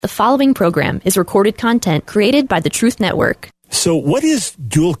following program is recorded content created by the Truth Network. So what is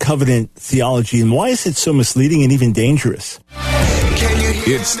dual covenant theology, and why is it so misleading and even dangerous?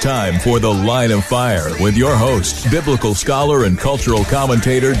 It's time for The Line of Fire with your host, biblical scholar and cultural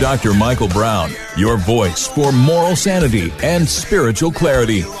commentator, Dr. Michael Brown. Your voice for moral sanity and spiritual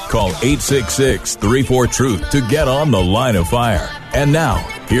clarity. Call 866-34-TRUTH to get on The Line of Fire. And now,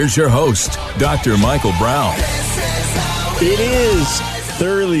 here's your host, Dr. Michael Brown. It is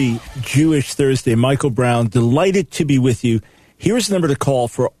Thoroughly Jewish Thursday. Michael Brown, delighted to be with you. Here's the number to call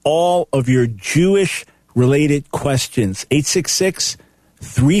for all of your Jewish-related questions.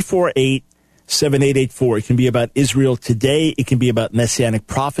 866-348-7884. It can be about Israel today. It can be about Messianic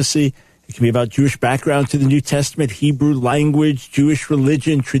prophecy. It can be about Jewish background to the New Testament, Hebrew language, Jewish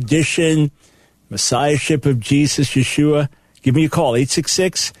religion, tradition, Messiahship of Jesus, Yeshua. Give me a call,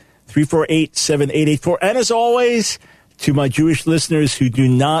 866-348-7884. And as always, to my Jewish listeners who do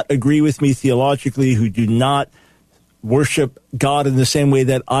not agree with me theologically, who do not worship God in the same way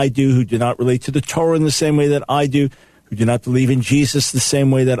that I do, who do not relate to the Torah in the same way that I do, who do not believe in Jesus the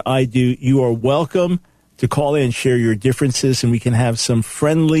same way that I do, you are welcome to call in and share your differences, and we can have some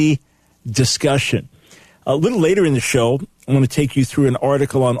friendly discussion. A little later in the show, I'm going to take you through an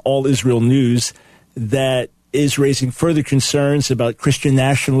article on All Israel News that is raising further concerns about Christian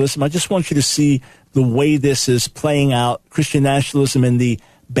nationalism. I just want you to see the way this is playing out, Christian nationalism in the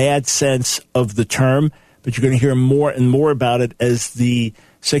bad sense of the term. But you're going to hear more and more about it as the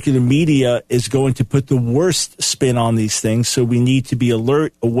secular media is going to put the worst spin on these things. So we need to be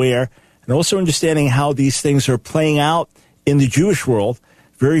alert, aware, and also understanding how these things are playing out in the Jewish world.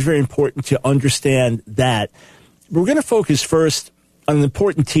 Very, very important to understand that. We're going to focus first on an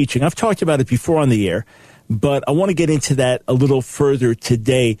important teaching. I've talked about it before on the air, but I want to get into that a little further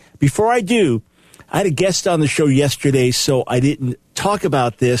today. Before I do, I had a guest on the show yesterday, so I didn't talk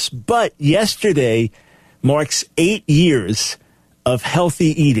about this, but yesterday marks 8 years of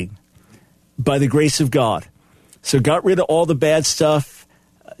healthy eating by the grace of God. So got rid of all the bad stuff,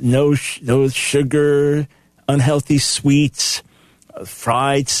 no sugar, unhealthy sweets,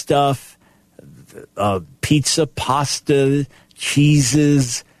 fried stuff, pizza, pasta,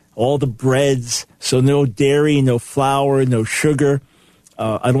 cheeses, all the breads. So no dairy, no flour, no sugar.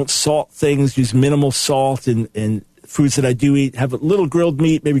 I don't salt things, use minimal salt in foods that I do eat. Have a little grilled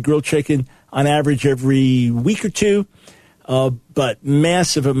meat, maybe grilled chicken on average every week or two. But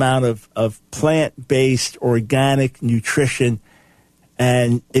massive amount of plant-based, organic nutrition.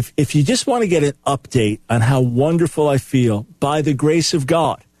 And if you just want to get an update on how wonderful I feel, by the grace of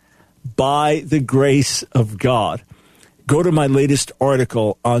God, go to my latest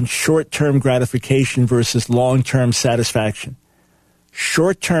article on short-term gratification versus long-term satisfaction.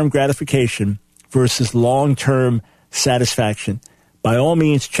 Short-term gratification versus long-term satisfaction. By all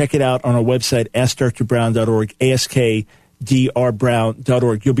means, check it out on our website, askdrbrown.org,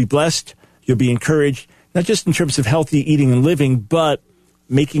 askdrbrown.org. You'll be blessed. You'll be encouraged, not just in terms of healthy eating and living, but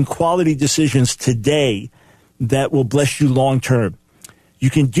making quality decisions today that will bless you long-term. You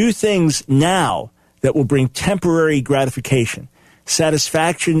can do things now that will bring temporary gratification,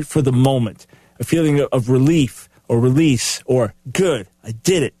 satisfaction for the moment, a feeling of relief or release or good, I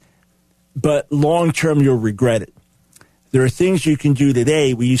did it. But long-term, you'll regret it. There are things you can do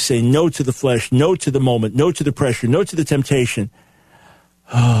today where you say no to the flesh, no to the moment, no to the pressure, no to the temptation.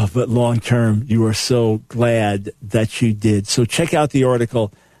 Oh, but long-term, you are so glad that you did. So check out the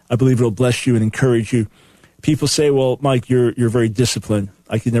article. I believe it'll bless you and encourage you. People say, well, Mike, you're very disciplined.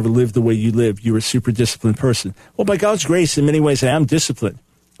 I could never live the way you live. You're a super disciplined person. Well, by God's grace, in many ways, I am disciplined.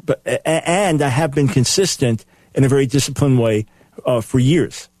 And I have been consistent in a very disciplined way for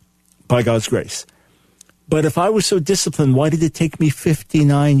years, by God's grace. But if I was so disciplined, why did it take me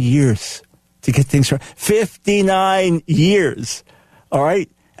 59 years to get things right? 59 years, all right?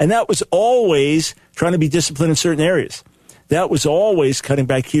 And that was always trying to be disciplined in certain areas. That was always cutting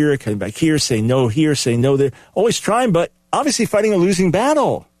back here, saying no here, saying no there. Always trying, but obviously fighting a losing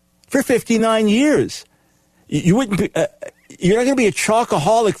battle for 59 years. You wouldn't be, you're not going to be a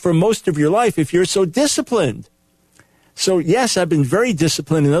chocoholic for most of your life if you're so disciplined. So, yes, I've been very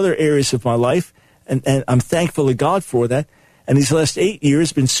disciplined in other areas of my life, and I'm thankful to God for that. And these last 8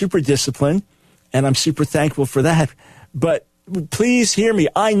 years been super disciplined, and I'm super thankful for that. But please hear me.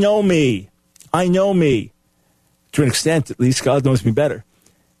 I know me. To an extent, at least, God knows me better.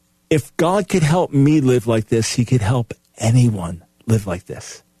 If God could help me live like this, he could help anyone live like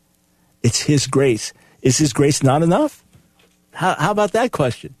this. It's his grace. Is his grace not enough? How about that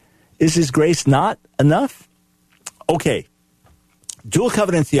question? Is his grace not enough? Okay. Dual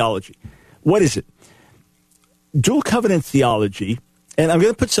covenant theology. What is it? Dual covenant theology And I'm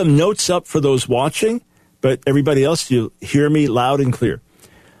going to put some notes up for those watching, but everybody else, you'll hear me loud and clear.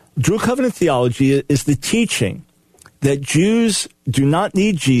 Dual covenant theology is the teaching that Jews do not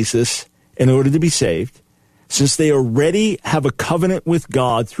need Jesus in order to be saved, since they already have a covenant with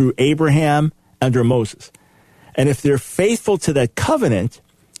God through Abraham under Moses. And if they're faithful to that covenant,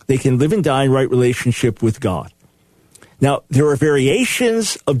 they can live and die in right relationship with God. Now, there are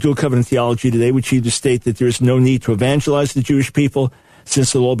variations of dual covenant theology today, which either state that there's no need to evangelize the Jewish people,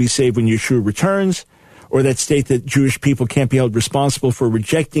 since they'll all be saved when Yeshua returns, or that state that Jewish people can't be held responsible for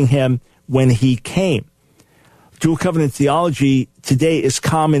rejecting him when he came. Dual covenant theology today is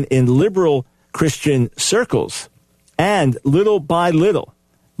common in liberal Christian circles, and little by little,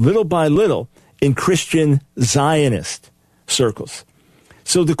 in Christian Zionist circles.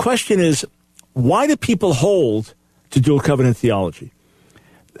 So the question is, why do people hold to dual covenant theology?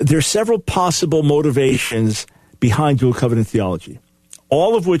 There are several possible motivations behind dual covenant theology,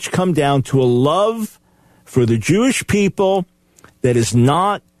 all of which come down to a love for the Jewish people that is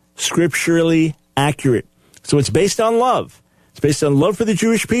not scripturally accurate. So it's based on love. It's based on love for the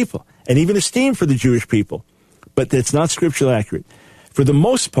Jewish people and even esteem for the Jewish people, but it's not scripturally accurate. For the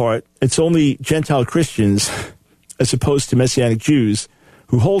most part, it's only Gentile Christians, as opposed to Messianic Jews,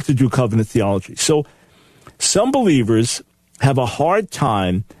 who hold to dual covenant theology. So some believers have a hard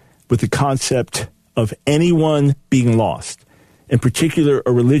time with the concept of anyone being lost, in particular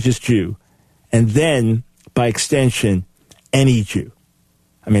a religious Jew, and then, by extension, any Jew.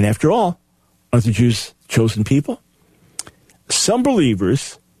 I mean, after all, aren't the Jews chosen people? Some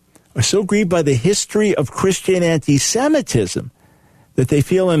believers are so grieved by the history of Christian anti-Semitism that they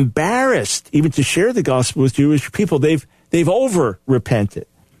feel embarrassed even to share the gospel with Jewish people. They've over-repented.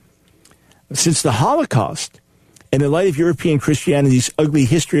 Since the Holocaust, and in light of European Christianity's ugly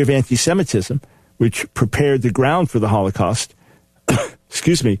history of anti-Semitism, which prepared the ground for the Holocaust,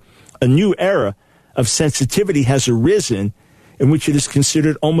 a new era of sensitivity has arisen in which it is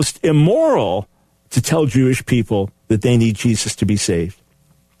considered almost immoral to tell Jewish people that they need Jesus to be saved.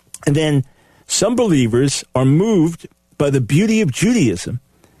 And then some believers are moved by the beauty of Judaism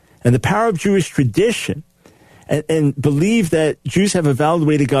and the power of Jewish tradition, and believe that Jews have a valid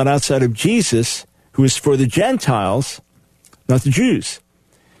way to God outside of Jesus, who is for the Gentiles, not the Jews.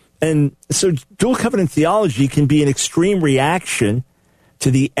 And so dual covenant theology can be an extreme reaction to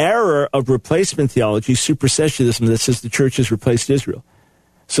the error of replacement theology, supersessionism, that says the church has replaced Israel.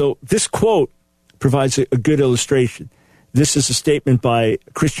 So this quote provides a good illustration. This is a statement by a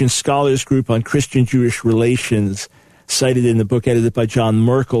Christian Scholars Group on Christian-Jewish Relations, cited in the book edited by John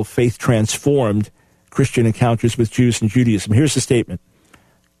Merkel, Faith Transformed, Christian Encounters with Jews and Judaism. Here's the statement.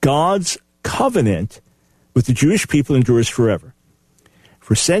 God's covenant with the Jewish people endures forever.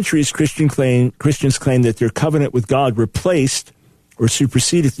 For centuries, Christians claim that their covenant with God replaced or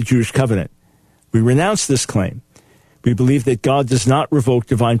superseded the Jewish covenant. We renounce this claim. We believe that God does not revoke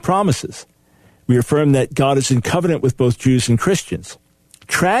divine promises. We affirm that God is in covenant with both Jews and Christians.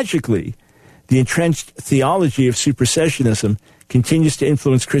 Tragically, the entrenched theology of supersessionism continues to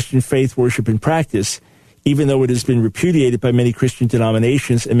influence Christian faith, worship, and practice, even though it has been repudiated by many Christian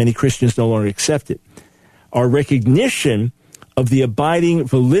denominations and many Christians no longer accept it. Our recognition of the abiding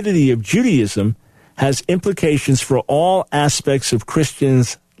validity of Judaism has implications for all aspects of Christian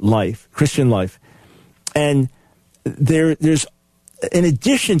life. And there's, in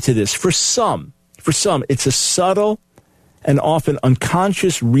addition to this, for some, it's a subtle and often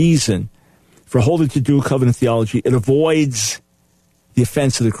unconscious reason for holding to dual covenant theology. It avoids the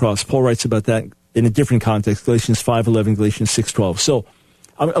offense of the cross. Paul writes about that in a different context, Galatians 5:11, Galatians 6:12. So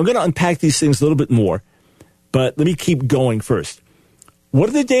I'm going to unpack these things a little bit more, but let me keep going first. What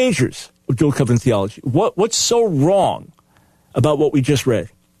are the dangers of dual covenant theology? What's so wrong about what we just read?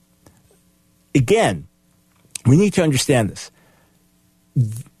 Again, we need to understand this.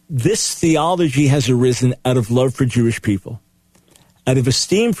 This theology has arisen out of love for Jewish people, out of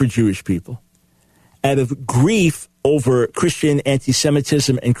esteem for Jewish people, out of grief over Christian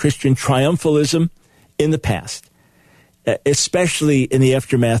anti-Semitism and Christian triumphalism in the past, especially in the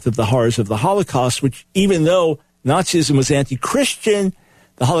aftermath of the horrors of the Holocaust, which, even though Nazism was anti-Christian,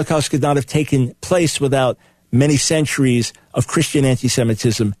 the Holocaust could not have taken place without many centuries of Christian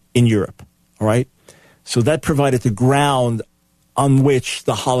anti-Semitism in Europe. All right? So that provided the ground on which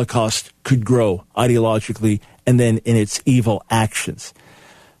the Holocaust could grow ideologically and then in its evil actions.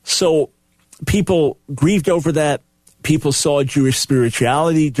 So people grieved over that. People saw Jewish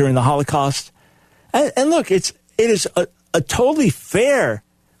spirituality during the Holocaust. And look, it is a totally fair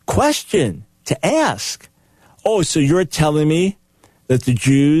question to ask. Oh, so you're telling me that the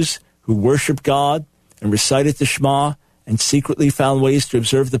Jews who worship God and recited the Shema and secretly found ways to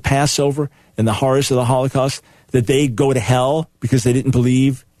observe the Passover and the horrors of the Holocaust, that they go to hell because they didn't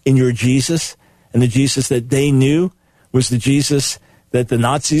believe in your Jesus, and the Jesus that they knew was the Jesus that the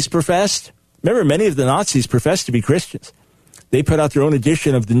Nazis professed? Remember, many of the Nazis professed to be Christians. They put out their own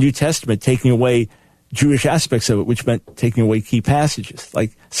edition of the New Testament, taking away Jewish aspects of it, which meant taking away key passages,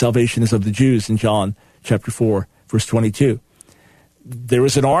 like salvation is of the Jews in John chapter 4, verse 22. There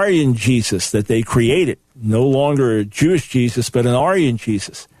was an Aryan Jesus that they created, no longer a Jewish Jesus, but an Aryan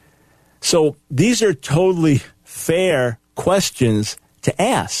Jesus. So these are totally fair questions to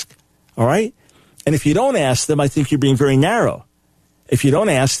ask, all right? And if you don't ask them, I think you're being very narrow. If you don't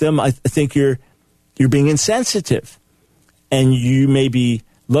ask them, I think you're being insensitive. And you may be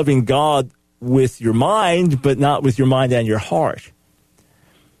loving God with your mind, but not with your mind and your heart.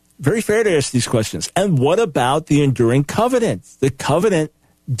 Very fair to ask these questions. And what about the enduring covenant? The covenant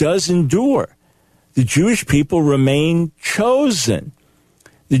does endure. The Jewish people remain chosen.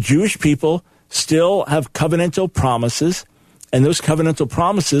 The Jewish people still have covenantal promises, and those covenantal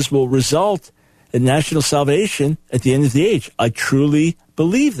promises will result in national salvation at the end of the age. I truly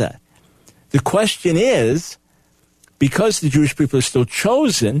believe that. The question is, because the Jewish people are still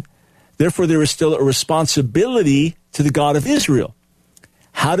chosen, therefore there is still a responsibility to the God of Israel.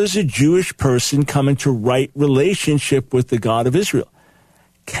 How does a Jewish person come into right relationship with the God of Israel?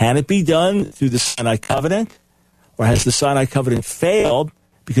 Can it be done through the Sinai covenant? Or has the Sinai covenant failed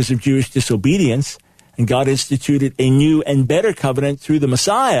because of Jewish disobedience, and God instituted a new and better covenant through the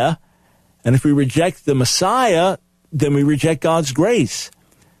Messiah? And if we reject the Messiah, then we reject God's grace.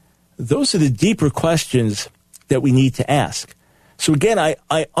 Those are the deeper questions that we need to ask. So again,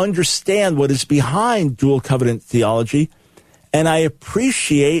 I understand what is behind dual covenant theology, and I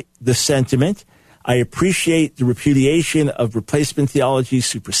appreciate the sentiment. I appreciate the repudiation of replacement theology,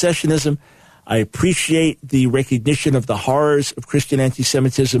 supersessionism. I appreciate the recognition of the horrors of Christian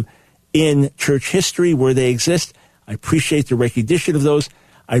anti-Semitism in church history where they exist. I appreciate the recognition of those.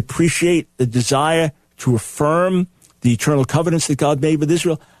 I appreciate the desire to affirm the eternal covenants that God made with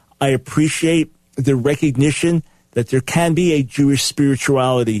Israel. I appreciate the recognition that there can be a Jewish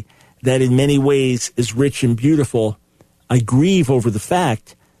spirituality that in many ways is rich and beautiful. I grieve over the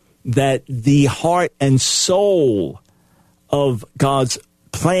fact that the heart and soul of God's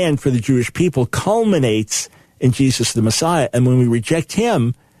plan for the Jewish people culminates in Jesus the Messiah. And when we reject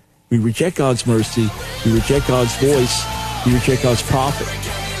him, we reject God's mercy, we reject God's voice, we reject God's prophet.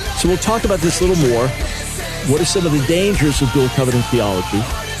 So we'll talk about this a little more. What are some of the dangers of dual covenant theology?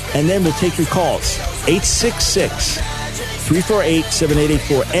 And then we'll take your calls.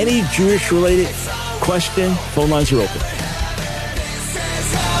 866-348-7884. Any Jewish-related question, phone lines are open.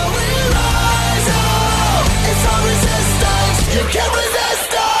 You can't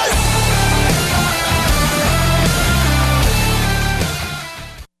resist us!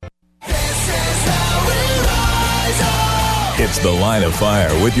 This is how we rise up! It's The Line of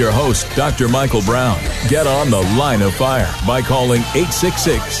Fire with your host, Dr. Michael Brown. Get on The Line of Fire by calling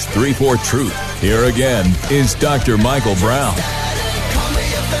 866-34-TRUTH. Here again is Dr. Michael Brown. Call me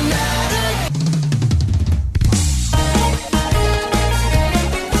a fanatic.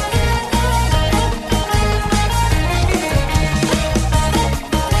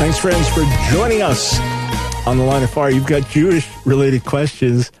 Thanks, friends, for joining us on The Line of Fire. You've got Jewish-related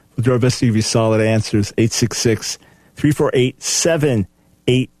questions. We'll do our best to give you solid answers.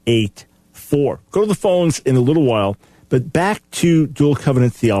 866-348-7884. Go to the phones in a little while, but back to dual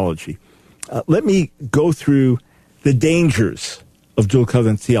covenant theology. Let me go through the dangers of dual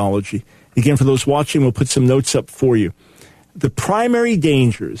covenant theology. Again, for those watching, we'll put some notes up for you. The primary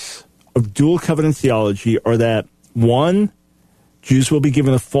dangers of dual covenant theology are that, one, Jews will be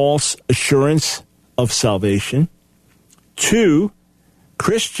given a false assurance of salvation. Two,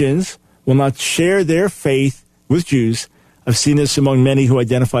 Christians will not share their faith with Jews. I've seen this among many who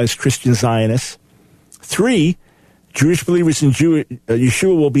identify as Christian Zionists. Three, Jewish believers in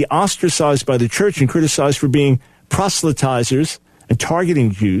Yeshua will be ostracized by the church and criticized for being proselytizers and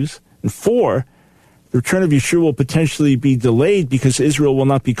targeting Jews. And four, the return of Yeshua will potentially be delayed because Israel will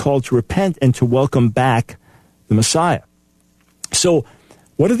not be called to repent and to welcome back the Messiah. So,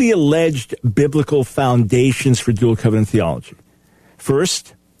 what are the alleged biblical foundations for dual covenant theology?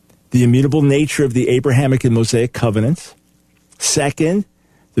 First, the immutable nature of the Abrahamic and Mosaic covenants. Second,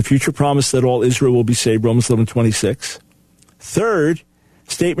 the future promise that all Israel will be saved, Romans 11:26. Third,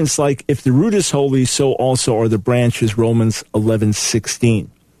 statements like, if the root is holy, so also are the branches, Romans 11:16.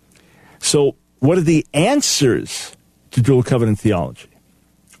 So, what are the answers to dual covenant theology?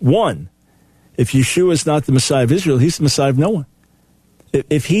 One, if Yeshua is not the Messiah of Israel, he's the Messiah of no one.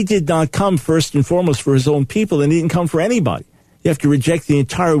 If he did not come first and foremost for his own people, then he didn't come for anybody. You have to reject the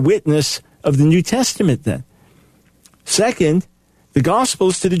entire witness of the New Testament then. Second, the gospel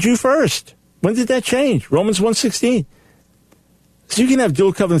is to the Jew first. When did that change? Romans 1:16. So you can have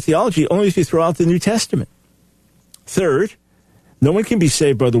dual covenant theology only if you throw out the New Testament. Third, no one can be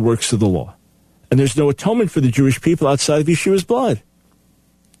saved by the works of the law. And there's no atonement for the Jewish people outside of Yeshua's blood.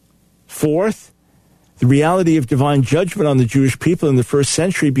 Fourth, the reality of divine judgment on the Jewish people in the first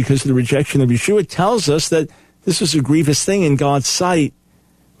century because of the rejection of Yeshua tells us that this was a grievous thing in God's sight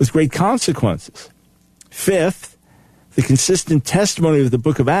with great consequences. Fifth, the consistent testimony of the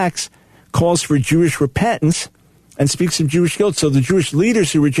book of Acts calls for Jewish repentance and speaks of Jewish guilt. So the Jewish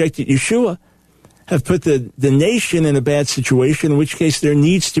leaders who rejected Yeshua have put the nation in a bad situation, in which case there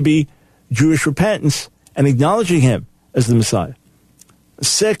needs to be Jewish repentance and acknowledging him as the Messiah.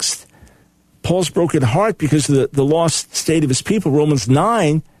 Sixth, Paul's broken heart because of the lost state of his people. Romans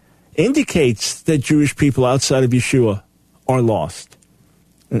 9 indicates that Jewish people outside of Yeshua are lost.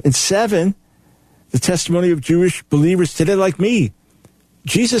 And seven, the testimony of Jewish believers today like me.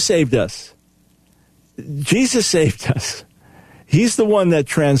 Jesus saved us. Jesus saved us. He's the one that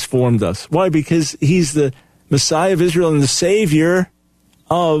transformed us. Why? Because he's the Messiah of Israel and the Savior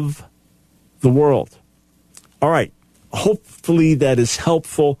of the world. All right. Hopefully that is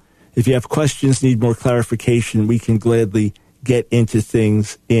helpful. If you have questions, need more clarification, we can gladly get into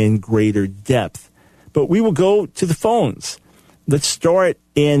things in greater depth. But we will go to the phones. Let's start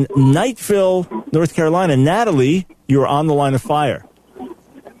in Knightville, North Carolina. Natalie, you're on the line of fire.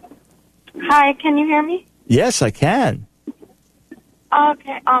 Hi, can you hear me? Yes, I can.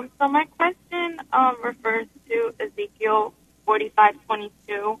 Okay, so my question refers to Ezekiel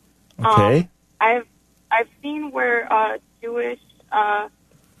 45:22. Okay. I've seen where Jewish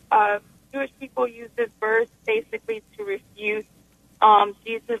people use this verse basically to refute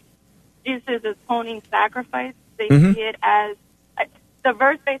Jesus' atoning sacrifice. They see it as the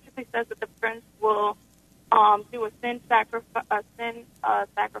verse basically says that the prince will do a sin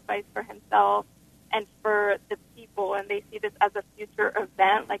sacrifice for himself and for the people, and they see this as a future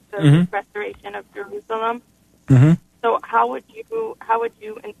event, like the restoration of Jerusalem. So how would you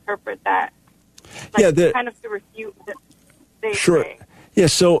interpret that? Like, kind of to refute that they say. Yeah,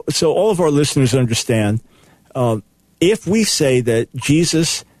 so all of our listeners understand, if we say that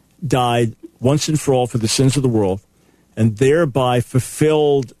Jesus died once and for all for the sins of the world, and thereby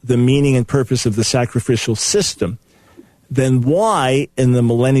fulfilled the meaning and purpose of the sacrificial system, then why in the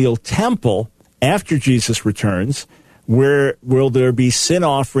millennial temple, after Jesus returns, where will there be sin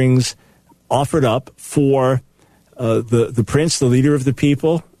offerings offered up for the prince, the leader of the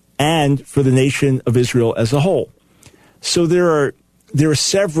people, and for the nation of Israel as a whole? So there are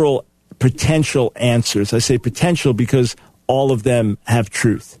several potential answers. I say potential because all of them have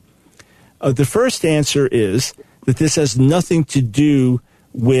truth. The first answer is that this has nothing to do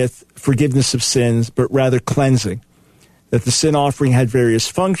with forgiveness of sins, but rather cleansing. That the sin offering had various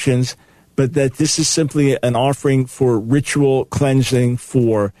functions, but that this is simply an offering for ritual cleansing,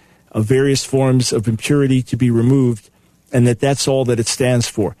 for various forms of impurity to be removed, and that's all that it stands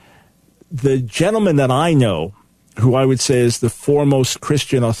for. The gentleman that I know, who I would say is the foremost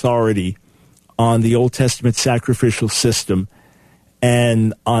Christian authority on the Old Testament sacrificial system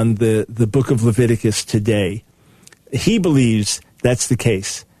and on the book of Leviticus today, he believes that's the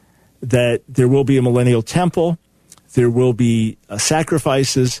case, that there will be a millennial temple, there will be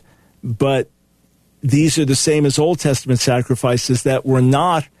sacrifices, but these are the same as Old Testament sacrifices that were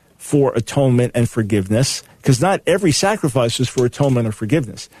not for atonement and forgiveness, because not every sacrifice was for atonement or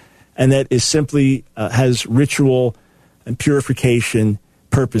forgiveness, and that is simply has ritual and purification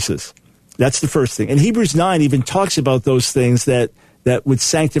purposes. That's the first thing. And Hebrews 9 even talks about those things that would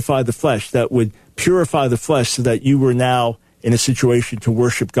sanctify the flesh, that would purify the flesh so that you were now in a situation to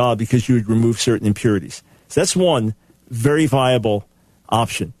worship God because you would remove certain impurities. So that's one very viable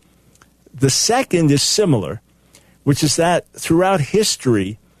option. The second is similar, which is that throughout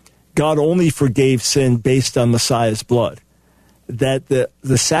history, God only forgave sin based on Messiah's blood. That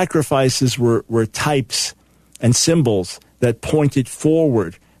the sacrifices were types and symbols that pointed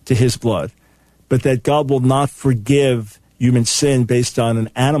forward to his blood, but that God will not forgive human sin based on an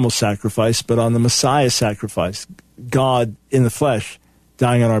animal sacrifice, but on the Messiah sacrifice, God in the flesh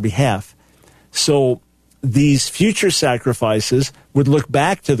dying on our behalf. So these future sacrifices would look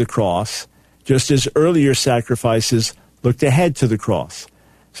back to the cross, just as earlier sacrifices looked ahead to the cross.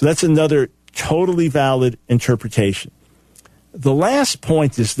 So that's another totally valid interpretation. The last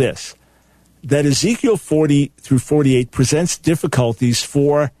point is this, that Ezekiel 40 through 48 presents difficulties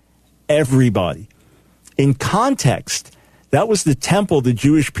for everybody. In context, That was the temple the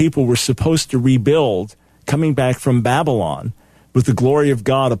Jewish people were supposed to rebuild coming back from Babylon with the glory of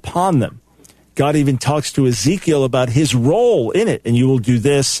God upon them. God even talks to Ezekiel about his role in it, and you will do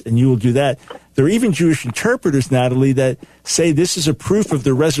this and you will do that. There are even Jewish interpreters, Natalie, that say this is a proof of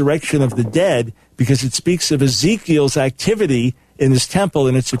the resurrection of the dead because it speaks of Ezekiel's activity in this temple,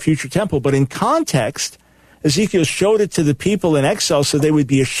 and it's a future temple. But in context, Ezekiel showed it to the people in exile so they would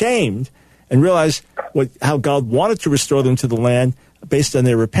be ashamed and realize how God wanted to restore them to the land based on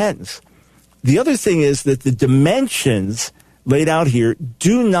their repentance. The other thing is that the dimensions laid out here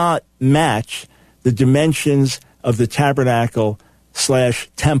do not match the dimensions of the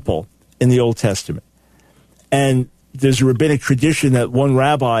tabernacle/temple in the Old Testament. And there's a rabbinic tradition that one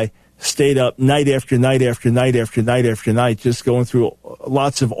rabbi stayed up night after night after night after night after night, just going through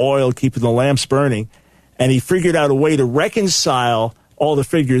lots of oil, keeping the lamps burning. And he figured out a way to reconcile all the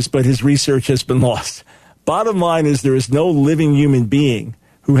figures, but his research has been lost. Bottom line is there is no living human being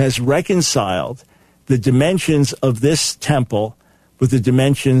who has reconciled the dimensions of this temple with the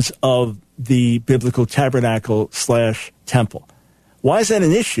dimensions of the biblical tabernacle/temple. Why is that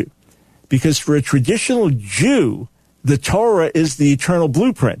an issue? Because for a traditional Jew, the Torah is the eternal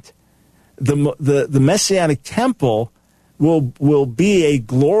blueprint. The Messianic temple will be a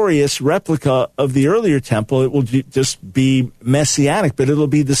glorious replica of the earlier temple. It will just be Messianic, but it'll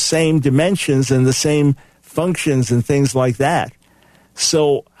be the same dimensions and the same functions and things like that.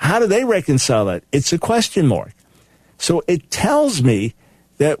 So how do they reconcile that? It's a question mark. So it tells me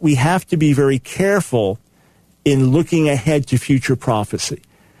that we have to be very careful in looking ahead to future prophecy.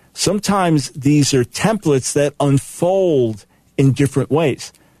 Sometimes these are templates that unfold in different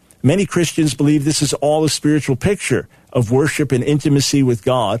ways. Many Christians believe this is all a spiritual picture of worship and intimacy with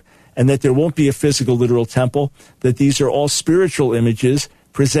God, and that there won't be a physical, literal temple, that these are all spiritual images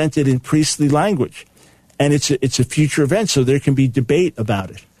presented in priestly language. And it's a future event, so there can be debate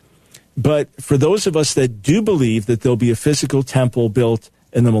about it. But for those of us that do believe that there'll be a physical temple built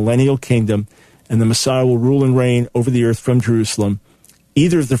in the millennial kingdom, and the Messiah will rule and reign over the earth from Jerusalem,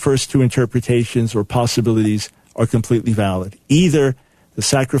 either of the first two interpretations or possibilities are completely valid. Either the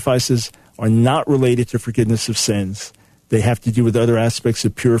sacrifices are not related to forgiveness of sins, they have to do with other aspects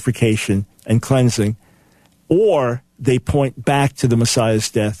of purification and cleansing, or they point back to the Messiah's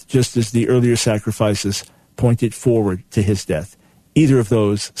death, just as the earlier sacrifices pointed forward to his death. Either of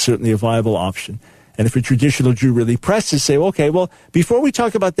those, certainly a viable option. And if a traditional Jew really presses, say, okay, well, before we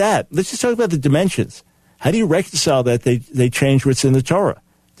talk about that, let's just talk about the dimensions. How do you reconcile that they change what's in the Torah?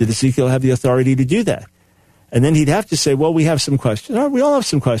 Did Ezekiel have the authority to do that? And then he'd have to say, well, we have some questions. No, we all have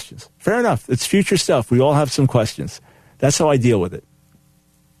some questions. Fair enough. It's future stuff. We all have some questions. That's how I deal with it.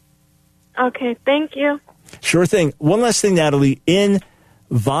 Okay, thank you. Sure thing. One last thing, Natalie. In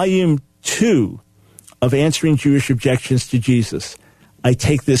Volume 2 of Answering Jewish Objections to Jesus, I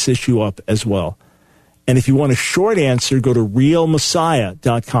take this issue up as well. And if you want a short answer, go to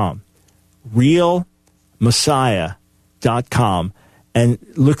realmessiah.com. realmessiah.com and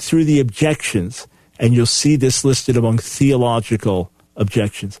look through the objections, and you'll see this listed among theological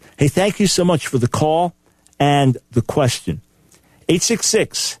objections. Hey, thank you so much for the call and the question.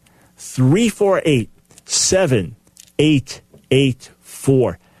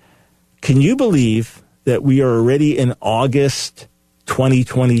 866-348-7884. Can you believe that we are already in August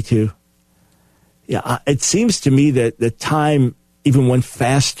 2022? Yeah, it seems to me that the time even went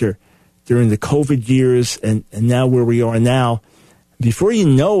faster during the COVID years and now where we are now. Before you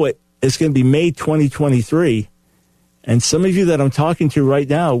know it, it's going to be May 2023. And some of you that I'm talking to right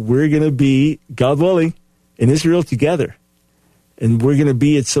now, we're going to be, God willing, in Israel together. And we're going to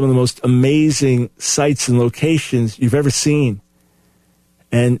be at some of the most amazing sites and locations you've ever seen.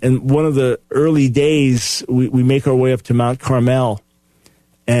 And one of the early days, we make our way up to Mount Carmel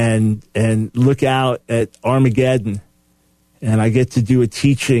and look out at Armageddon. And I get to do a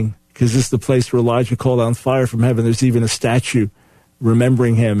teaching because this is the place where Elijah called down fire from heaven. There's even a statue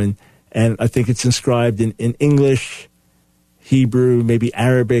remembering him. And I think it's inscribed in English, Hebrew, maybe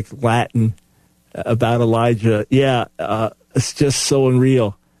Arabic, Latin about Elijah. Yeah, it's just so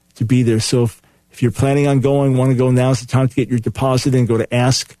unreal to be there. So if you're planning on going, want to go, now's the time to get your deposit in. Go to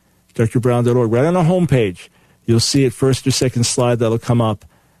askdrbrown.org. Right on our homepage, you'll see it first or second slide that'll come up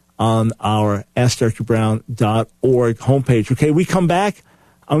on our askdrbrown.org homepage. Okay, we come back.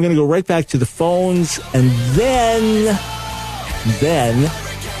 I'm going to go right back to the phones, and then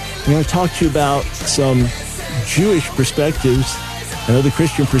I'm going to talk to you about some Jewish perspectives and other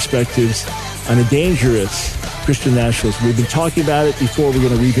Christian perspectives on a dangerous Christian nationalism. We've been talking about it before. We're going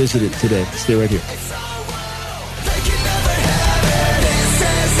to revisit it today. Stay right here. This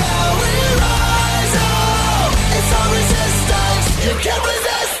is how we rise. Oh, it's all resistance. You can't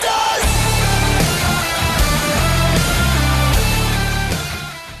resist us.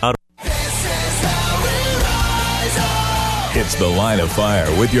 This is how we rise up. It's The Line of Fire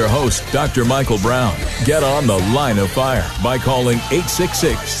with your host, Dr. Michael Brown. Get on The Line of Fire by calling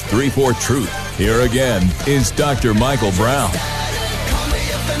 866-34-TRUTH. Here again is Dr. Michael Brown. Call me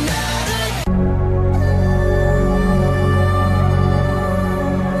a fanatic.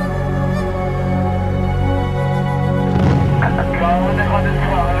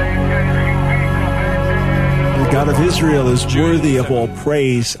 The God of Israel is worthy of all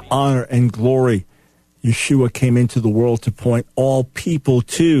praise, honor, and glory. Yeshua came into the world to point all people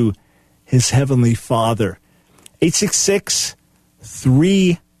to his heavenly Father.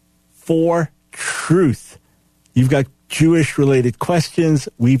 866-34-TRUTH. You've got Jewish-related questions.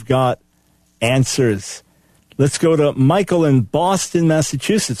 We've got answers. Let's go to Michael in Boston,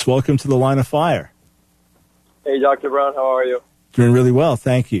 Massachusetts. Welcome to the Line of Fire. Hey, Dr. Brown, how are you? Doing really well,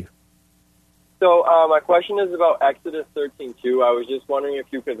 thank you. So my question is about Exodus 13:2. I was just wondering if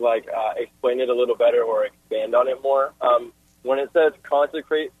you could explain it a little better or expand on it more. When it says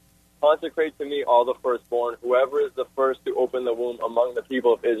consecrate to me all the firstborn, whoever is the first to open the womb among the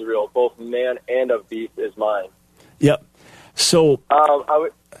people of Israel, both man and of beast, is mine. Yep. So,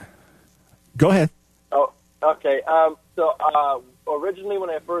 go ahead. Oh, okay. Originally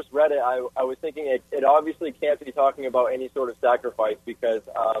when I first read it, I was thinking it obviously can't be talking about any sort of sacrifice because,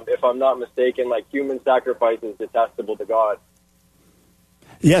 if I'm not mistaken, human sacrifice is detestable to God.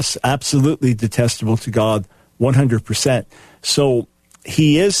 Yes, absolutely detestable to God, 100%. So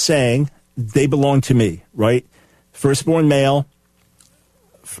he is saying they belong to me, right? Firstborn male,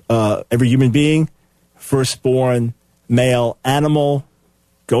 every human being, firstborn male animal,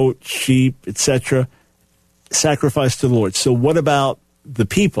 goat, sheep, etc., sacrifice to the Lord. So what about the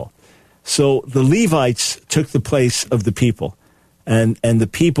people? So the Levites took the place of the people, and the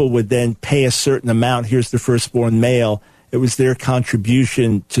people would then pay a certain amount. Here's the firstborn male. It was their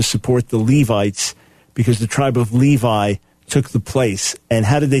contribution to support the Levites because the tribe of Levi took the place. And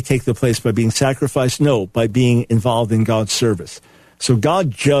how did they take the place? By being sacrificed? No, by being involved in God's service. So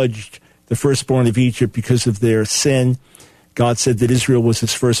God judged the firstborn of Egypt because of their sin. God said that Israel was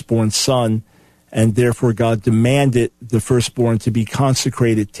his firstborn son, and therefore God demanded the firstborn to be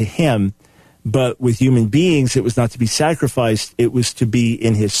consecrated to him. But with human beings, it was not to be sacrificed, it was to be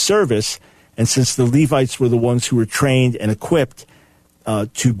in his service. And since the Levites were the ones who were trained and equipped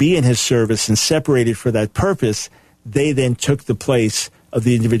to be in his service and separated for that purpose, they then took the place of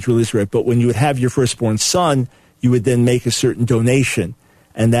the individual Israel. But when you would have your firstborn son, you would then make a certain donation.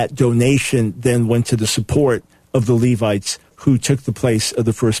 And that donation then went to the support of the Levites who took the place of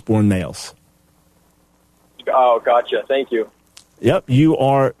the firstborn males. Oh, gotcha. Thank you. Yep, you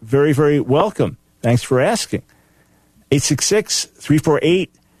are very, very welcome. Thanks for asking.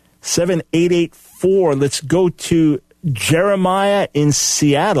 866-348-7884. Let's go to Jeremiah in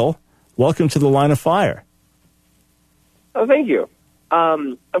Seattle. Welcome to the Line of Fire. Oh, thank you.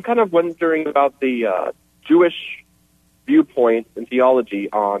 I'm kind of wondering about the Jewish viewpoint and theology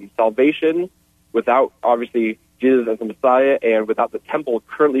on salvation without, obviously, Jesus as the Messiah and without the temple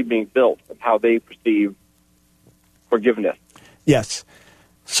currently being built and how they perceive forgiveness. Yes.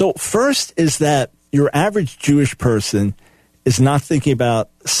 So first is that your average Jewish person is not thinking about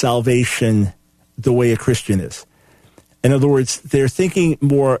salvation the way a Christian is. In other words, they're thinking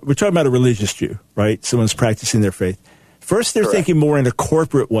more, we're talking about a religious Jew, right? Someone's practicing their faith. First, they're thinking more in a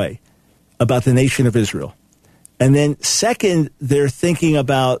corporate way about the nation of Israel. And then second, they're thinking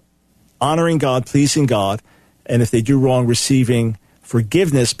about honoring God, pleasing God, and if they do wrong, receiving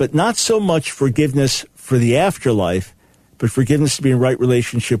forgiveness, but not so much forgiveness for the afterlife, but forgiveness to be in right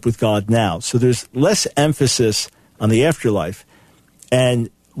relationship with God now. So there's less emphasis on the afterlife.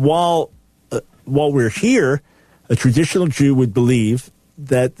 And while we're here, a traditional Jew would believe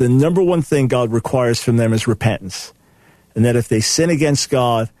that the number one thing God requires from them is repentance. And that if they sin against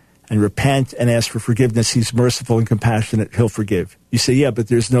God and repent and ask for forgiveness, he's merciful and compassionate, he'll forgive. You say, yeah, but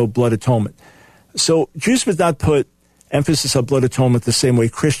there's no blood atonement. So Jews would not put emphasis on blood atonement the same way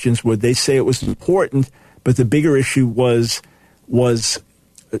Christians would. They say it was important, but the bigger issue was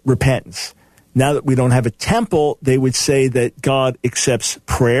repentance. Now that we don't have a temple, they would say that God accepts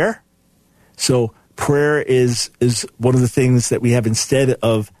prayer. So prayer is one of the things that we have instead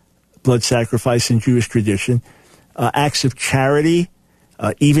of blood sacrifice in Jewish tradition. Acts of charity,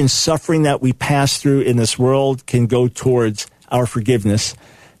 even suffering that we pass through in this world can go towards our forgiveness.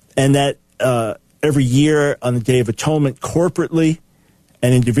 And that every year on the Day of Atonement, corporately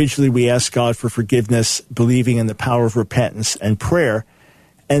and individually, we ask God for forgiveness, believing in the power of repentance and prayer.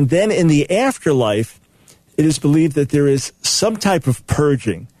 And then in the afterlife, it is believed that there is some type of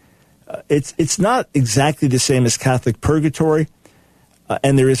purging. It's not exactly the same as Catholic purgatory,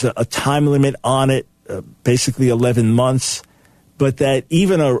 and there is a time limit on it, basically 11 months, but that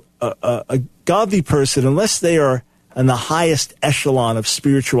even a godly person, unless they are in the highest echelon of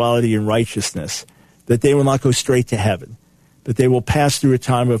spirituality and righteousness, that they will not go straight to heaven, that they will pass through a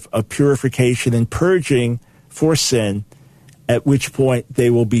time of purification and purging for sin, at which point they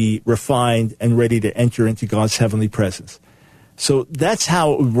will be refined and ready to enter into God's heavenly presence. So that's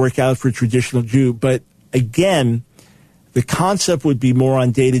how it would work out for a traditional Jew. But again, the concept would be more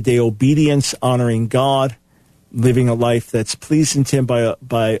on day-to-day obedience, honoring God, living a life that's pleasing to him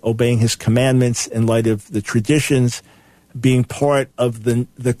by obeying his commandments in light of the traditions, being part of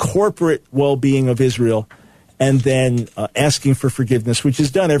the corporate well-being of Israel, and then asking for forgiveness, which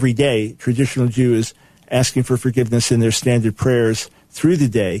is done every day. Traditional Jew is asking for forgiveness in their standard prayers through the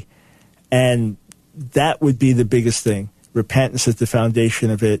day. And that would be the biggest thing. Repentance at the foundation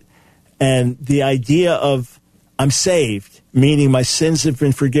of it. And the idea of I'm saved, meaning my sins have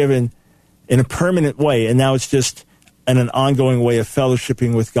been forgiven in a permanent way, and now it's just in an ongoing way of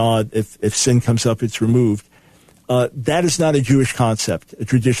fellowshipping with God. If sin comes up, it's removed. That is not a Jewish concept, a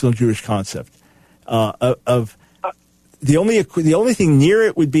traditional Jewish concept. The only thing near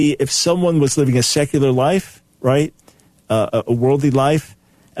it would be if someone was living a secular life, right, a worldly life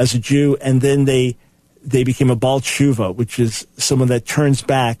as a Jew, and then they became a Baal Tshuva, which is someone that turns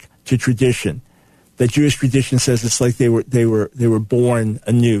back to tradition. That Jewish tradition says it's like they were born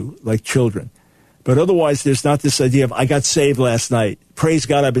anew, like children. But otherwise, there's not this idea of I got saved last night. Praise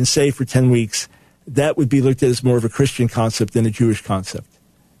God, I've been saved for 10 weeks. That would be looked at as more of a Christian concept than a Jewish concept.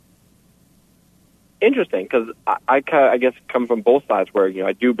 Interesting, because I guess come from both sides where,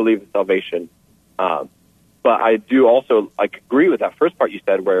 I do believe in salvation, but I do also agree with that first part you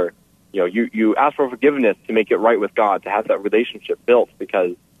said where, you ask for forgiveness to make it right with God, to have that relationship built,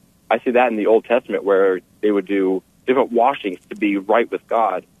 because I see that in the Old Testament where they would do different washings to be right with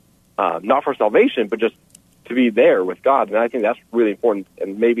God, not for salvation, but just to be there with God. And I think that's really important,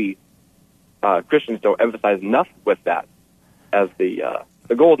 and maybe Christians don't emphasize enough with that. As the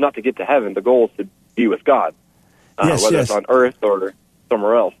goal is not to get to heaven, the goal is to be with God, whether it's on earth or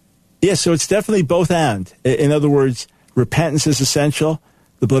somewhere else. Yes, so it's definitely both and. In other words, repentance is essential.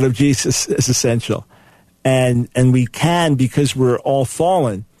 The blood of Jesus is essential. And we can, because we're all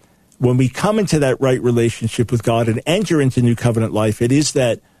fallen, when we come into that right relationship with God and enter into new covenant life, it is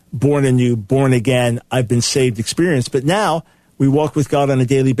that born anew, born again, I've been saved experience. But now we walk with God on a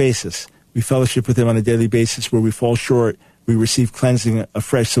daily basis. We fellowship with him on a daily basis. Where we fall short, we receive cleansing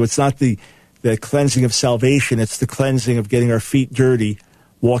afresh. So it's not the cleansing of salvation, it's the cleansing of getting our feet dirty,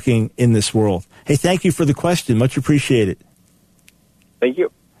 walking in this world. Hey, thank you for the question. Much appreciated. Thank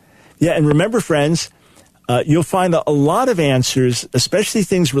you. Yeah, and remember, friends, you'll find a lot of answers, especially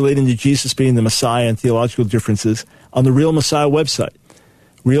things relating to Jesus being the Messiah and theological differences, on the Real Messiah website,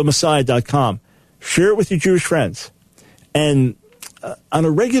 realmessiah.com. Share it with your Jewish friends. And on a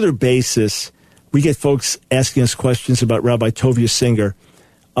regular basis, we get folks asking us questions about Rabbi Tovia Singer.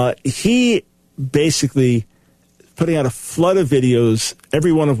 He basically putting out a flood of videos,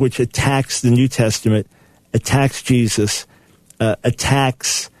 every one of which attacks the New Testament, attacks Jesus,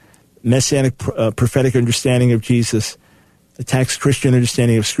 attacks messianic prophetic understanding of Jesus, attacks Christian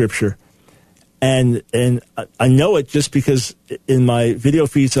understanding of Scripture. And I know it just because in my video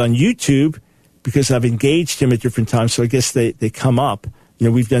feeds on YouTube, because I've engaged him at different times, so I guess they come up.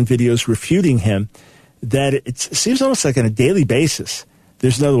 We've done videos refuting him, that it seems almost like on a daily basis.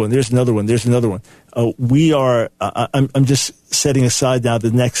 There's another one, there's another one, there's another one. I'm just setting aside now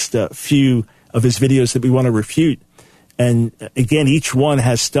the next few of his videos that we want to refute. And again, each one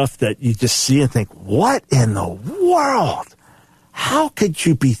has stuff that you just see and think, what in the world? How could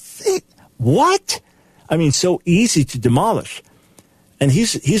you be what? I mean, so easy to demolish. And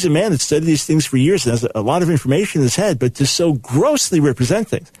he's a man that studied these things for years and has a lot of information in his head, but to so grossly represent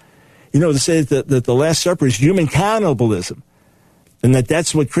things. To say that the Last Supper is human cannibalism, and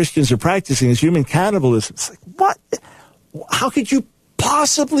that's what Christians are practicing, is human cannibalism. It's like, what? How could you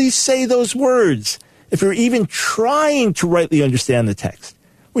possibly say those words if you're even trying to rightly understand the text,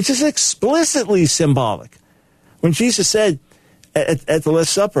 which is explicitly symbolic? When Jesus said at the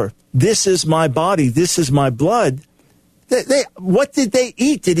Last Supper, this is my body, this is my blood, what did they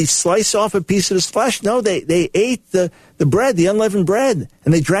eat? Did he slice off a piece of his flesh? No, they ate the bread, the unleavened bread,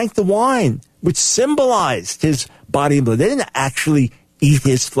 and they drank the wine, which symbolized his body and blood. They didn't actually eat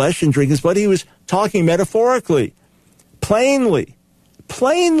his flesh and drink his blood. He was talking metaphorically, plainly.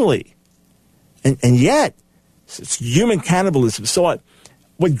 And yet, it's human cannibalism. So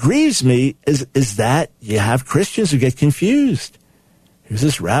what grieves me is that you have Christians who get confused. Here's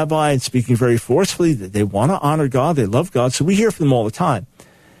this rabbi and speaking very forcefully that they want to honor God, they love God, so we hear from them all the time.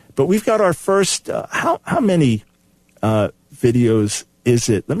 But we've got our first, how many videos is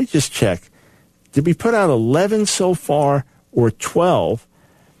it? Let me just check. Did we put out 11 so far or 12?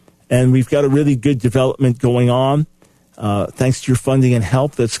 And we've got a really good development going on. Thanks to your funding and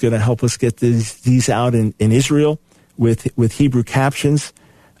help, that's going to help us get these out in Israel with Hebrew captions.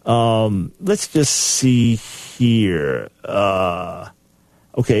 Let's just see here.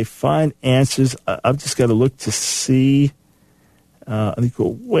 Okay, find answers. I've just got to look to see. Let me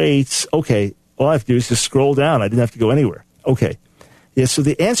go, wait. Okay, all I have to do is just scroll down. I didn't have to go anywhere. Okay. Yeah, so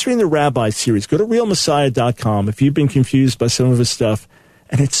the Answering the Rabbi series, go to realmessiah.com if you've been confused by some of his stuff,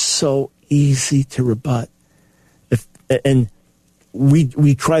 and it's so easy to rebut. And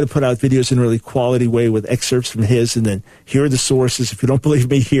we try to put out videos in a really quality way with excerpts from his, and then here are the sources. If you don't believe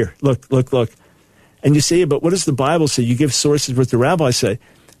me, here, look. And you say, but what does the Bible say? You give sources what the rabbis say.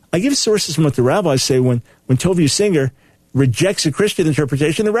 I give sources from what the rabbis say. When Tovia Singer rejects a Christian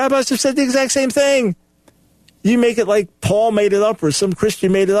interpretation, the rabbis have said the exact same thing. You make it like Paul made it up or some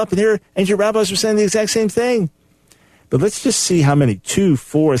Christian made it up, and here ancient rabbis are saying the exact same thing. But let's just see how many. 2,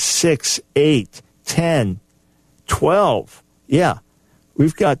 4, 6, 8, 10, 12. Yeah,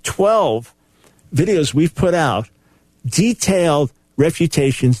 we've got 12 videos we've put out, detailed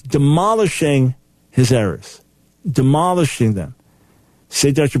refutations, demolishing his errors, demolishing them.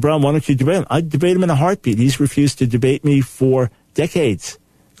 Say, Dr. Brown, why don't you debate him? I'd debate him in a heartbeat. He's refused to debate me for decades,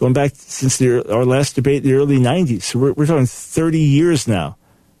 going back since our last debate in the early 90s. So we're talking 30 years now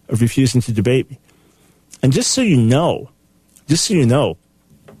of refusing to debate me. And just so you know,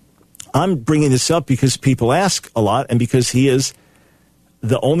 I'm bringing this up because people ask a lot and because he is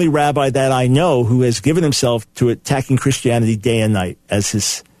the only rabbi that I know who has given himself to attacking Christianity day and night as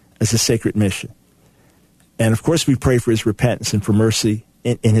his sacred mission. And, of course, we pray for his repentance and for mercy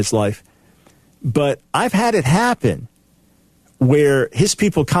in his life. But I've had it happen where his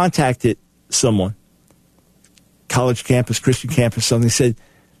people contacted someone, college campus, Christian campus, something, said,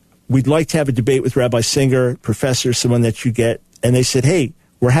 we'd like to have a debate with Rabbi Singer, professor, someone that you get. And they said, hey,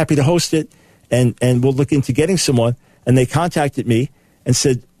 we're happy to host it, and we'll look into getting someone. And they contacted me and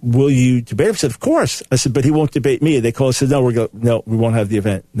said, will you debate him? I said, of course. I said, but he won't debate me. They called and said, no, we won't have the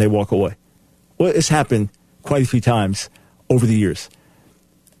event. And they walk away. Well, it's happened quite a few times over the years.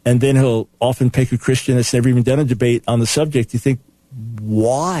 And then he'll often pick a Christian that's never even done a debate on the subject. You think,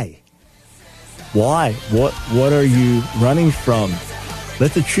 why? Why? What are you running from?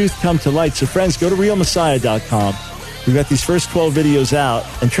 Let the truth come to light. So, friends, go to realmessiah.com. We've got these first 12 videos out,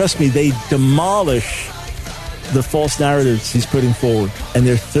 and trust me, they demolish the false narratives he's putting forward, and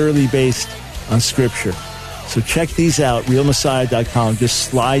they're thoroughly based on Scripture. So check these out, realmessiah.com. Just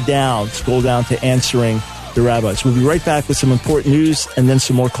slide down, scroll down to Answering the Rabbis. We'll be right back with some important news and then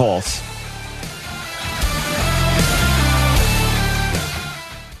some more calls.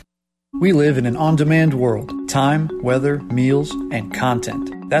 We live in an on-demand world. Time, weather, meals, and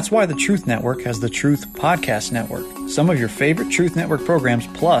content. That's why the Truth Network has the Truth Podcast Network. Some of your favorite Truth Network programs,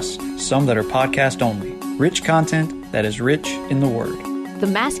 plus some that are podcast only. Rich content that is rich in the Word. The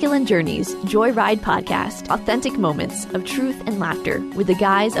Masculine Journeys Joyride Podcast. Authentic moments of truth and laughter with the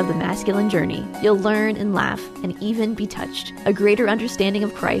guys of the Masculine Journey. You'll learn and laugh and even be touched. A greater understanding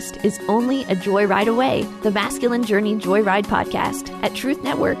of Christ is only a joyride away. The Masculine Journey Joyride Podcast at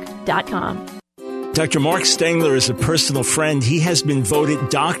truthnetwork.com. Dr. Mark Stengler is a personal friend. He has been voted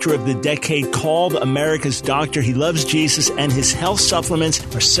Doctor of the Decade, called America's Doctor. He loves Jesus, and his health supplements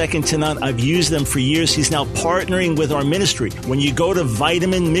are second to none. I've used them for years. He's now partnering with our ministry. When you go to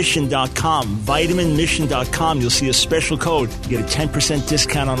vitaminmission.com, you'll see a special code. You get a 10%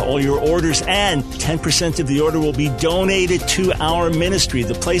 discount on all your orders, and 10% of the order will be donated to our ministry.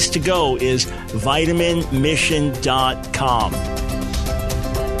 The place to go is vitaminmission.com.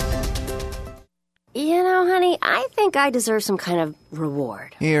 You know, honey, I think I deserve some kind of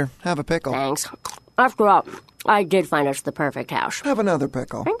reward. Here, have a pickle. Thanks. After all, I did find us the perfect house. Have another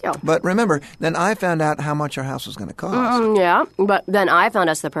pickle. Thank you. But remember, then I found out how much our house was going to cost. Yeah, but then I found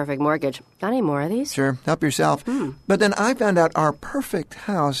us the perfect mortgage. Got any more of these? Sure, help yourself. But then I found out our perfect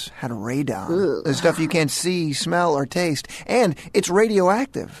house had radon. The stuff you can't see, smell, or taste. And it's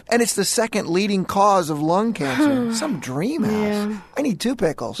radioactive. And it's the second leading cause of lung cancer. Some dream house. Yeah. I need 2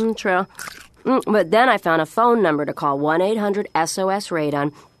 pickles. True. But then I found a phone number to call,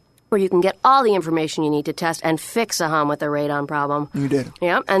 1-800-SOS-RADON. where you can get all the information you need to test and fix a hum with the radon problem. You did.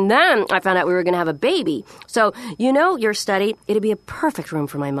 Yeah, and then I found out we were going to have a baby. So, your study, it'd be a perfect room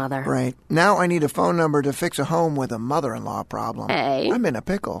for my mother. Right. Now I need a phone number to fix a home with a mother-in-law problem. Hey. I'm in a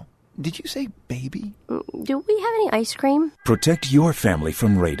pickle. Did you say baby? Do we have any ice cream? Protect your family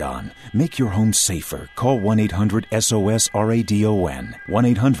from radon. Make your home safer. Call 1-800-SOS-RADON.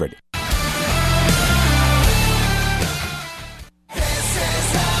 1-800.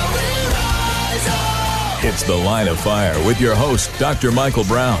 It's The Line of Fire with your host, Dr. Michael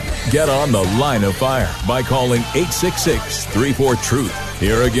Brown. Get on The Line of Fire by calling 866-34-TRUTH.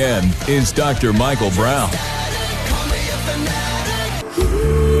 Here again is Dr. Michael Brown.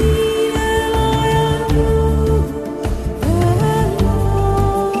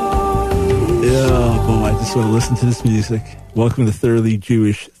 Oh, boy, I just want to listen to this music. Welcome to Thoroughly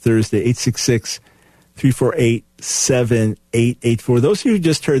Jewish Thursday, 866-348-7884. Those of you who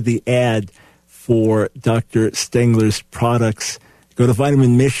just heard the ad for Dr. Stengler's products, go to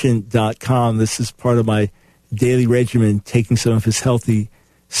vitaminmission.com. This is part of my daily regimen, taking some of his healthy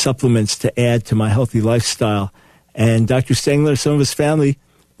supplements to add to my healthy lifestyle. And Dr. Stengler, some of his family,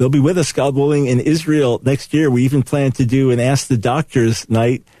 they'll be with us, God willing, in Israel next year. We even plan to do an Ask the Doctors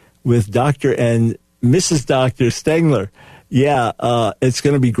night with Dr. and Mrs. Dr. Stengler. Yeah, it's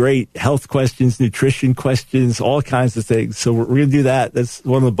going to be great. Health questions, nutrition questions, all kinds of things. So we're going to do that. That's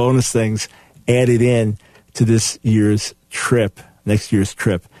one of the bonus things added in to this year's trip, next year's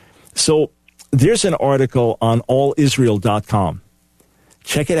trip. So there's an article on allisrael.com.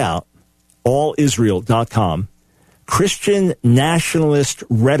 Check it out, allisrael.com. Christian nationalist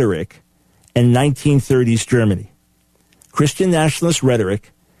rhetoric in 1930s Germany. Christian nationalist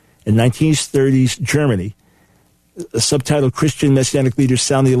rhetoric in 1930s Germany. Subtitled, Christian Messianic Leaders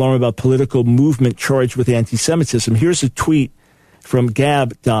Sound the Alarm About Political Movement Charged with Anti-Semitism. Here's a tweet from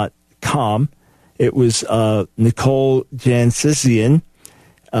gab.com. It was Nicole Jansizian.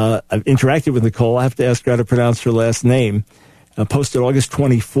 I've interacted with Nicole. I have to ask her how to pronounce her last name. Posted August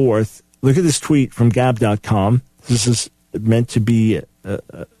 24th. Look at this tweet from gab.com. This is meant to be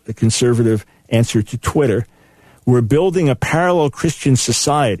a conservative answer to Twitter. We're building a parallel Christian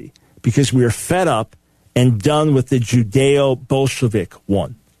society because we are fed up and done with the Judeo-Bolshevik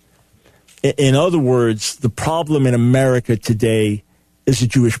one. In other words, the problem in America today is a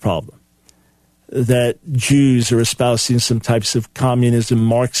Jewish problem. That Jews are espousing some types of communism,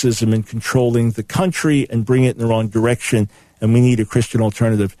 Marxism, and controlling the country and bring it in the wrong direction, and we need a Christian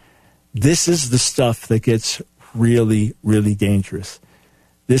alternative. This is the stuff that gets really, really dangerous.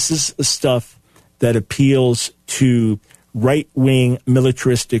 This is the stuff that appeals to right-wing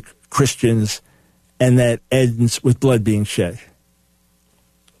militaristic Christians and that ends with blood being shed.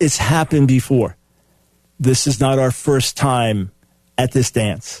 It's happened before. This is not our first time at this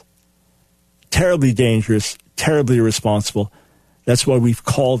dance. Terribly dangerous, terribly irresponsible. That's why we've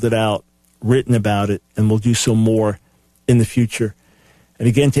called it out, written about it, and we'll do so more in the future. And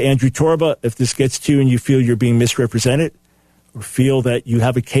again, to Andrew Torba, if this gets to you and you feel you're being misrepresented or feel that you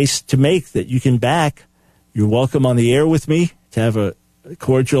have a case to make that you can back, you're welcome on the air with me to have a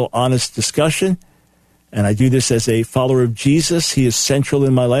cordial, honest discussion. And I do this as a follower of Jesus. He is central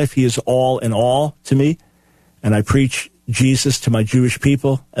in my life. He is all in all to me. And I preach Jesus to my Jewish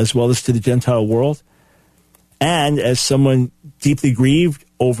people as well as to the Gentile world. And as someone deeply grieved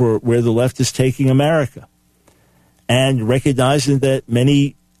over where the left is taking America. And recognizing that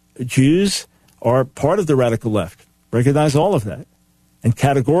many Jews are part of the radical left. Recognize all of that. And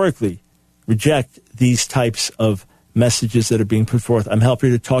categorically reject these types of messages that are being put forth. I'm happy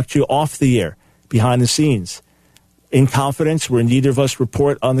to talk to you off the air, behind the scenes, in confidence, where neither of us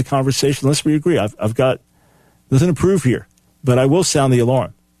report on the conversation unless we agree. I've got nothing to prove here, but I will sound the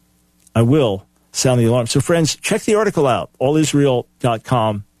alarm. I will sound the alarm. So, friends, check the article out,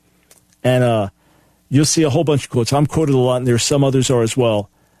 allisrael.com, and you'll see a whole bunch of quotes. I'm quoted a lot, and there are some others are as well.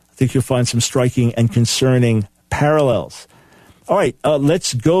 I think you'll find some striking and concerning parallels. All right,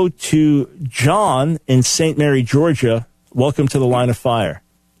 let's go to John in St. Mary, Georgia. Welcome to the Line of Fire.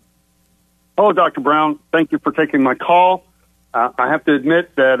 Hello, Dr. Brown. Thank you for taking my call. I have to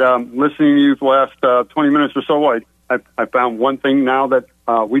admit that listening to you the last 20 minutes or so, I found one thing now that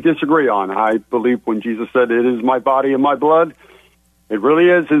we disagree on. I believe when Jesus said, "It is my body and my blood," it really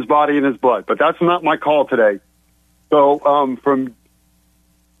is his body and his blood. But that's not my call today. So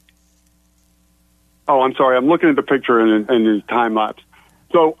I'm sorry. I'm looking at the picture in the time lapse.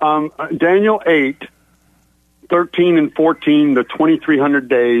 So Daniel 8:13 and 14, the 2,300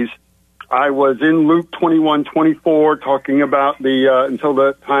 days. I was in Luke 21:24 talking about the until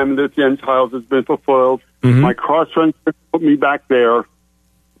the time of the Gentiles has been fulfilled. Mm-hmm. My cross-reference put me back there.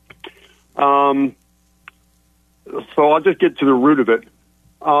 So I'll just get to the root of it.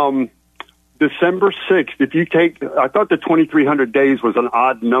 December 6th, if you take, I thought the 2,300 days was an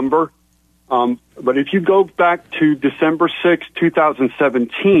odd number, but if you go back to December 6th,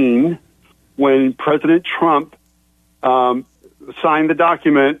 2017, when President Trump signed the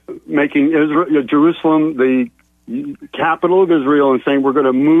document making Israel, Jerusalem the capital of Israel and saying we're going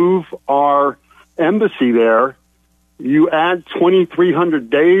to move our embassy there, you add 2,300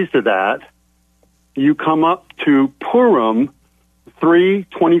 days to that, you come up to Purim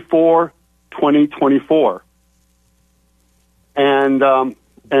 3/24/2024. And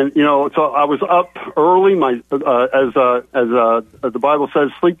you know, so I was up early. My as the Bible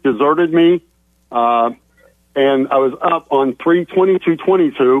says, sleep deserted me, and I was up on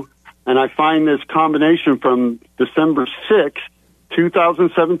 3/22/22, and I find this combination from December 6th,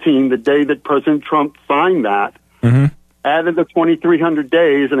 2017, the day that President Trump signed that, added the 2,300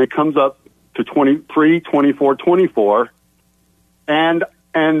 days, and it comes up to 23/24/24, and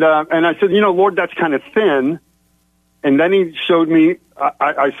I said, you know, Lord, that's kind of thin. And then he showed me,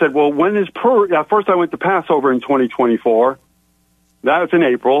 I said, well, when is Purim? At first I went to Passover in 2024. That was in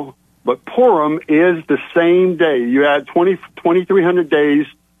April. But Purim is the same day. You add 2,300 days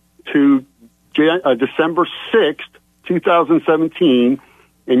to December 6th, 2017,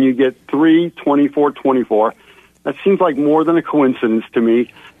 and you get 3/24/24. That seems like more than a coincidence to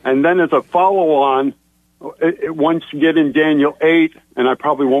me. And then as a follow-on, once you get in Daniel 8, and I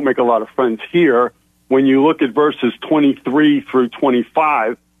probably won't make a lot of friends here, when you look at verses 23 through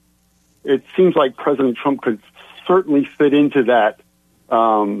 25, it seems like President Trump could certainly fit into that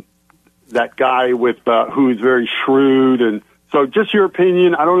that guy with who's very shrewd. And so just your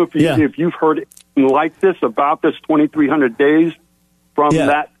opinion, I don't know if you've heard anything like this about this 2,300 days from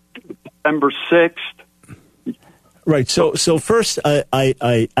that December 6th. Right. So first,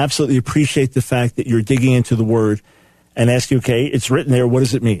 I absolutely appreciate the fact that you're digging into the word and asking, okay, it's written there. What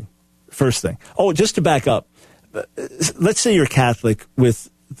does it mean? First thing. Oh, just to back up, let's say you're Catholic with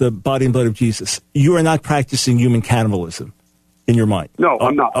the body and blood of Jesus. You are not practicing human cannibalism in your mind. No,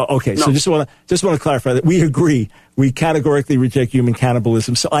 I'm not. Okay. No. So just want to clarify that we agree. We categorically reject human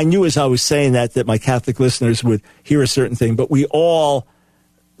cannibalism. So I knew as I was saying that my Catholic listeners would hear a certain thing, but we all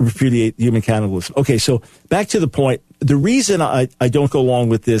repudiate human cannibalism. Okay, so back to the point. The reason I don't go along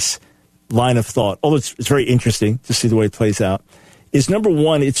with this line of thought, although it's very interesting to see the way it plays out, is number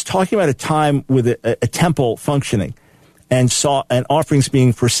one, it's talking about a time with a temple functioning and offerings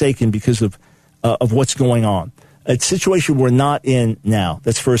being forsaken because of what's going on. A situation we're not in now.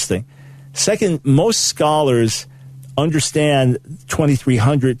 That's first thing. Second, most scholars understand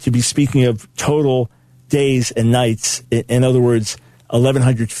 2,300 to be speaking of total days and nights. In other words,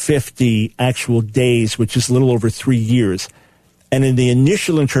 1,150 actual days, which is a little over 3 years. And in the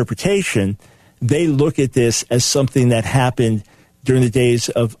initial interpretation, they look at this as something that happened during the days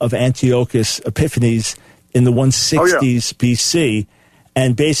of Antiochus Epiphanes in the 160s BC.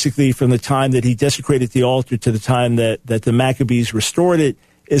 And basically from the time that he desecrated the altar to the time that the Maccabees restored it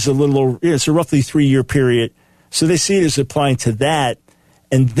is a little over, it's a roughly 3-year period. So they see it as applying to that.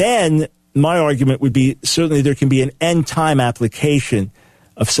 And then my argument would be certainly there can be an end time application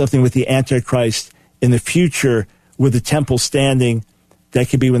of something with the Antichrist in the future with the temple standing. That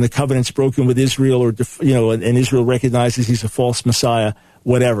could be when the covenant's broken with Israel, or and Israel recognizes he's a false Messiah,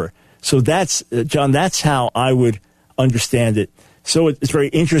 whatever. So that's John. That's how I would understand it. So it's very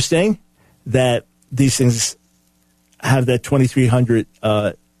interesting that these things have that 2,300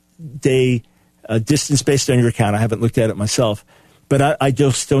 day distance based on your account. I haven't looked at it myself. But I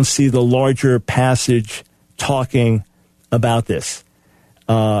just don't see the larger passage talking about this.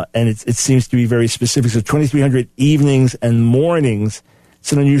 And it seems to be very specific. So 2,300 evenings and mornings,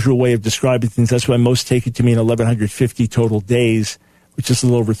 it's an unusual way of describing things. That's why most take it to mean 1,150 total days, which is a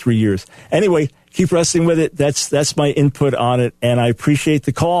little over 3 years. Anyway, keep wrestling with it. That's my input on it. And I appreciate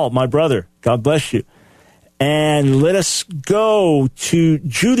the call, my brother. God bless you. And let us go to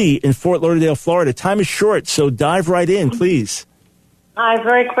Judy in Fort Lauderdale, Florida. Time is short, so dive right in, please. Hi,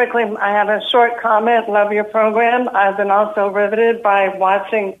 very quickly, I have a short comment. Love your program. I've been also riveted by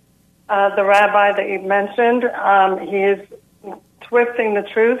watching the rabbi that you mentioned. He is twisting the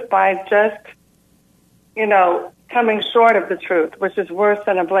truth by just, coming short of the truth, which is worse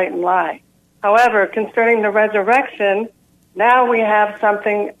than a blatant lie. However, concerning the resurrection, now we have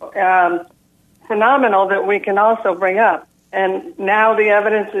something phenomenal that we can also bring up. And now the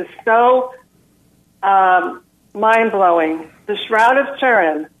evidence is so mind-blowing. The Shroud of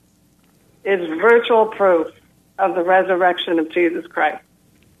Turin is virtual proof of the resurrection of Jesus Christ.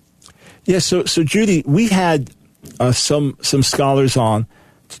 Yeah, so Judy, we had some scholars on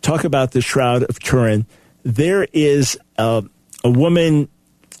to talk about the Shroud of Turin. There is a woman,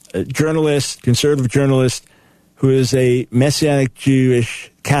 a journalist, conservative journalist, who is a Messianic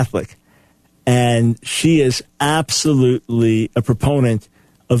Jewish Catholic, and she is absolutely a proponent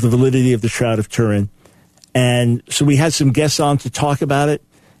of the validity of the Shroud of Turin. And so we had some guests on to talk about it,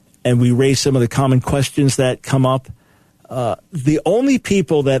 and we raised some of the common questions that come up. The only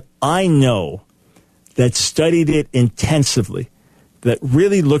people that I know that studied it intensively, that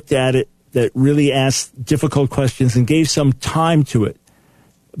really looked at it, that really asked difficult questions and gave some time to it,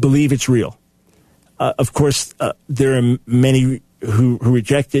 believe it's real. Of course, there are many who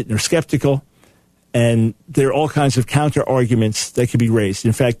reject it and are skeptical, and there are all kinds of counter-arguments that can be raised.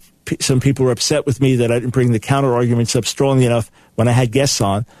 In fact, some people were upset with me that I didn't bring the counter-arguments up strongly enough when I had guests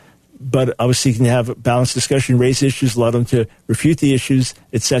on, but I was seeking to have a balanced discussion, raise issues, allow them to refute the issues,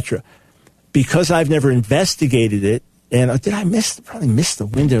 etc. Because I've never investigated it, and probably missed the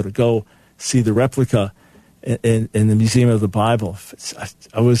window to go see the replica in the Museum of the Bible. I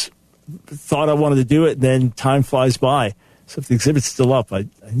thought I wanted to do it, and then time flies by. So if the exhibit's still up, I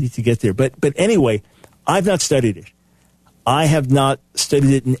need to get there. But anyway, I've not studied it. I have not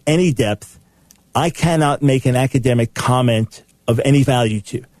studied it in any depth. I cannot make an academic comment of any value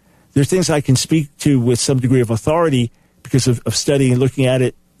to. There are things I can speak to with some degree of authority because of studying and looking at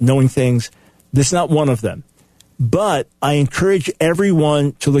it, knowing things. That's not one of them. But I encourage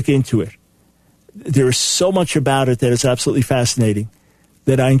everyone to look into it. There is so much about it that is absolutely fascinating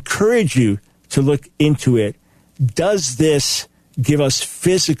that I encourage you to look into it. Does this give us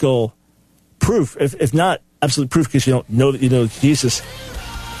physical proof? If not absolute proof because you don't know that you know Jesus,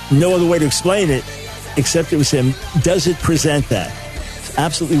 no other way to explain it except it was him. Does it present that? It's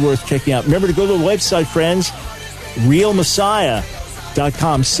absolutely worth checking out. Remember to go to the website, friends,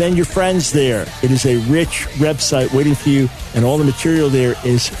 realmessiah.com. Send your friends there. It is a rich website waiting for you, and all the material there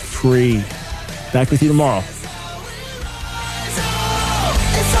is free. Back with you tomorrow.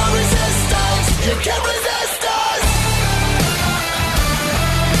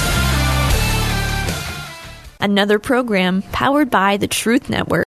 Another program powered by the Truth Network.